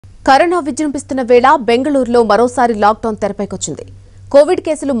Corona విజృంభిస్తున్న వేళ బెంగళూరులో మరోసారి లాక్డౌన్ తెరపైకొచ్చింది. కోవిడ్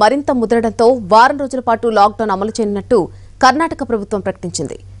కేసులు మరింత ముదరడంతో వారం రోజుల పాటు లాక్డౌన్ అమలు చేయనున్నట్టు కర్ణాటక ప్రభుత్వం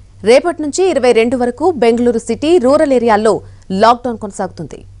ప్రకటించింది. రేపటి నుంచి 22 వరకు బెంగళూరు సిటీ, రూరల్ ఏరియాల్లో లాక్డౌన్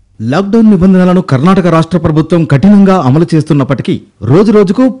కొనసాగుతుంది. లాక్డౌన్ నిబంధనలను కర్ణాటక రాష్ట్ర ప్రభుత్వం కఠినంగా అమలు చేస్తున్నప్పటికీ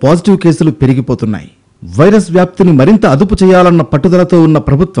రోజురోజుకు పాజిటివ్ కేసులు పెరిగిపోతున్నాయి. వైరస్ వ్యాప్తిని మరింత అదుపు చేయాలన్న పట్టుదలతో ఉన్న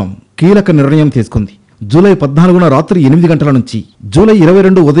ప్రభుత్వం కీలక నిర్ణయం తీసుకుంది. జూలై 14న రాత్రి 8 గంటల నుంచి జూలై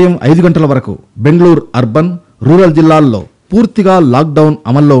 22 ఉదయం 5 గంటల వరకు బెంగళూరు అర్బన్, రూరల్ జిల్లాల్లో పూర్తిగా లాక్డౌన్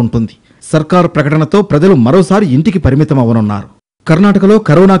అమల్లో ఉంటుంది. సర్కార్ ప్రకటనతో ప్రజలు మరోసారి ఇంటికి పరిమితం అవనున్నారు. కర్ణాటకలో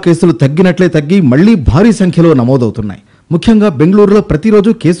కరోనా కేసులు తగ్గినట్లే తగ్గి మళ్లీ భారీ సంఖ్యలో నమోదవుతున్నాయి. ముఖ్యంగా బెంగళూరులో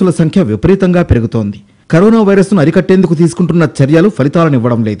ప్రతిరోజు కేసుల సంఖ్య విపరీతంగా పెరుగుతోంది. కరోనా వైరస్ను అరికట్టేందుకు తీసుకుంటున్న చర్యలు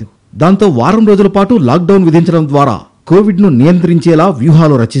ఫలితాలనివ్వడం లేదు. దాంతో వారం రోజుల పాటు లాక్డౌన్ విధించడం ద్వారా కోవిడ్ను నియంత్రించేలా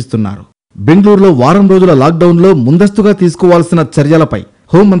వ్యూహాలు రచిస్తున్నారు. బెంగళూరులో వారం రోజుల లాక్డౌన్లో ముందస్తుగా తీసుకోవాల్సిన చర్యలపై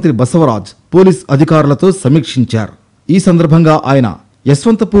హోంమంత్రి బసవరాజ్ పోలీస్ అధికారులతో సమీక్షించారు. ఈ సందర్భంగా ఆయన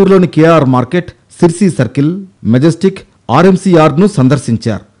యశ్వంతపూర్లోని KR market, Sirsi circle, Majestic, RMC యార్డ్ను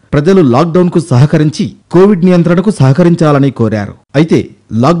సందర్శించారు. ప్రజలు లాక్డౌన్కు సహకరించి కోవిడ్ నియంత్రణకు సహకరించాలని కోరారు. అయితే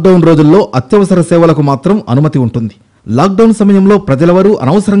లాక్డౌన్ రోజుల్లో అత్యవసర సేవలకు మాత్రం అనుమతి ఉంటుంది. లాక్డౌన్ సమయంలో ప్రజలెవరూ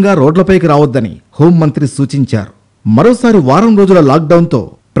అనవసరంగా రోడ్లపైకి రావద్దని హోంమంత్రి సూచించారు. మరోసారి వారం రోజుల లాక్డౌన్తో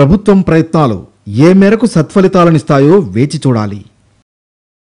ప్రభుత్వం ప్రయత్నాలు ఏ మేరకు సత్ఫలితాలనిస్తాయో వేచి చూడాలి.